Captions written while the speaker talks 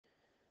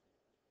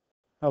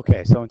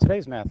Okay, so in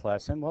today's math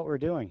lesson, what we're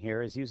doing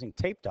here is using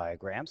tape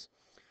diagrams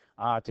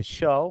to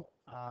show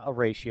a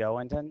ratio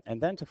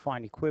and then to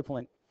find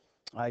equivalent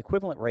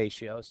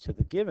ratios to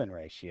the given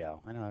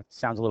ratio. I know it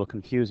sounds a little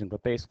confusing,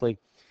 but basically,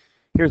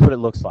 here's what it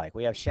looks like.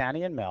 We have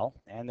Shani and Mel,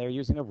 and they're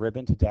using a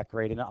ribbon to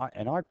decorate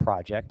an art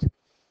project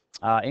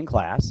in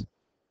class.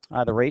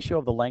 The ratio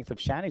of the length of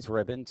Shani's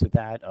ribbon to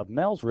that of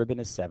Mel's ribbon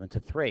is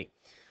 7:3.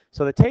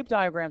 So the tape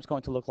diagram is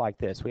going to look like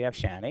this. We have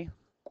Shani,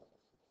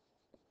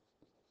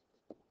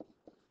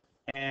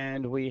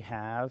 and we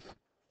have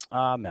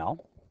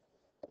Mel,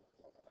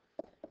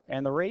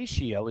 and the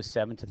ratio is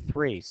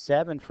 7:3.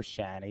 7 for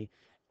Shani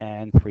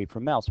and 3 for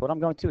Mel. So what I'm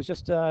going to do is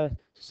just so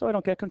I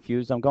don't get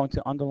confused, I'm going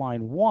to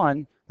underline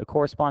 1, the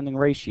corresponding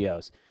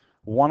ratios.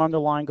 1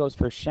 underline goes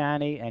for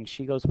Shani, and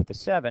she goes with the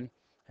 7.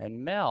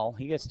 And Mel,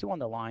 he gets 2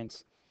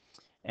 underlines,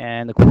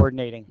 and the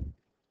coordinating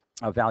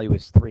value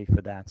is 3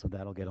 for that, so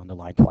that'll get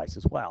underlined twice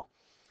as well.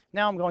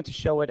 Now I'm going to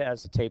show it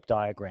as a tape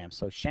diagram.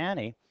 So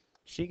Shani,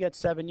 she gets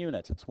 7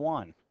 units. It's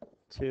 1,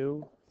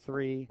 2,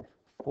 3,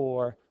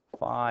 4,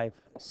 5,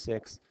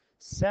 6,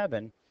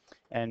 7.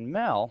 And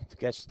Mel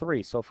gets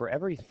 3. So for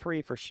every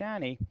 3 for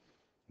Shani,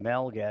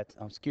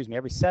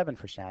 every 7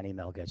 for Shani,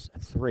 Mel gets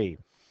 3.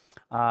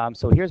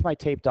 So here's my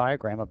tape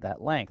diagram of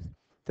that length.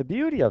 The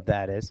beauty of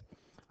that is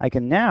I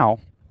can now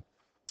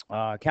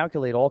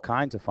calculate all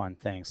kinds of fun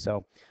things.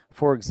 So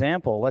for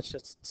example, let's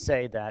just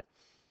say that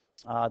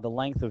the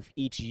length of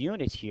each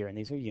unit here, and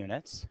these are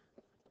units,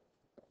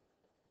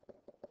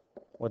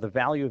 or the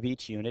value of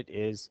each unit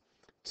is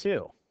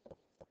 2.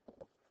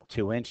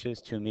 2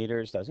 inches, 2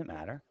 meters, doesn't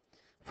matter.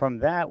 From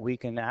that, we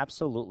can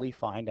absolutely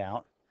find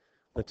out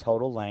the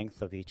total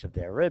length of each of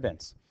their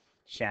ribbons.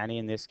 Shani,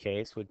 in this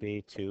case, would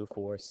be 2,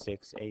 4,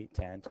 6, 8,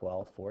 10,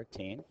 12,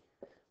 14,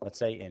 let's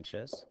say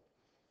inches.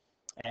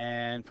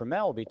 And for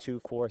Mel, it would be 2,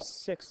 4,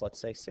 6, let's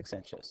say 6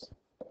 inches.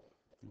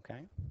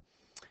 Okay.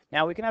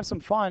 Now, we can have some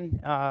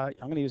fun. I'm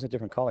going to use a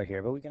different color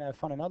here, but we can have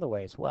fun another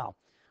way as well.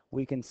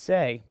 We can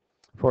say,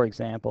 for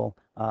example,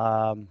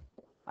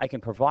 I can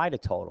provide a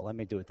total. Let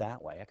me do it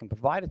that way. I can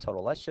provide a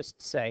total. Let's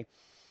just say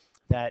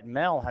that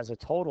Mel has a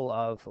total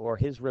of, or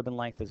his ribbon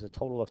length is a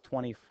total of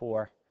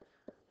 24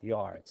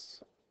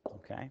 yards.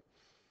 Okay.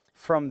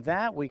 From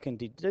that, we can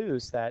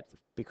deduce that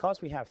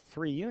because we have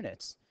 3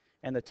 units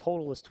and the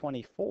total is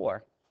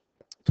 24,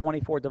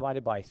 24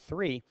 divided by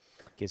 3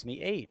 gives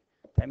me 8.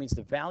 That means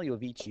the value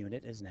of each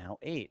unit is now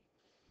 8.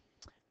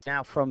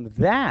 Now, from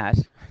that,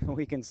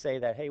 we can say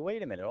that, hey,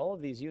 wait a minute, all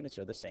of these units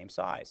are the same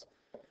size.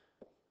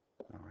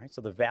 All right,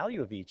 so the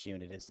value of each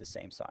unit is the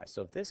same size.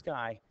 So if these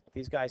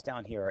guys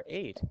down here are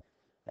 8,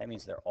 that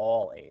means they're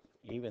all 8,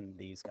 even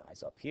these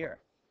guys up here.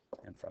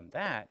 And from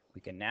that,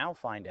 we can now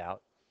find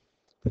out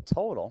the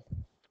total,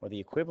 or the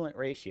equivalent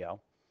ratio,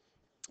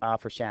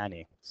 for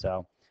Shani.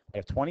 So we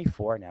have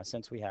 24. Now,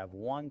 since we have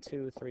 1,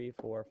 2, 3,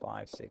 4,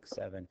 5, 6,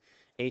 7,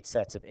 8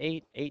 sets of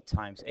 8, 8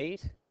 times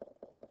 8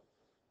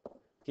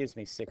 gives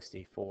me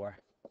 64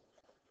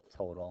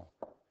 total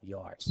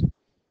yards.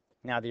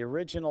 Now, the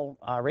original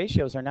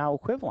ratios are now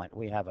equivalent.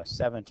 We have a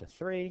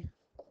 7:3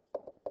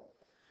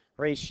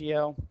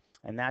 ratio,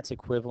 and that's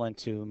equivalent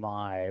to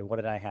my, what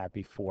did I have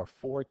before?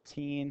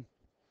 14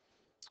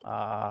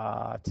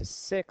 to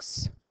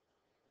 6.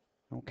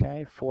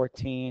 Okay,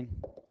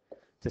 14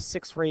 to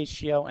 6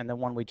 ratio, and the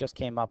one we just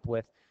came up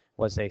with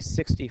was a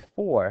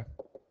 64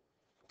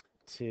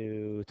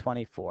 to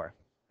 24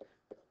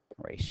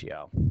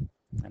 ratio.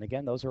 And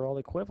again, those are all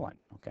equivalent,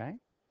 okay?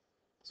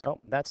 So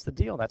that's the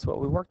deal. That's what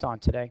we worked on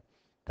today.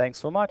 Thanks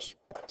so much.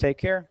 Take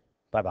care.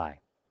 Bye-bye.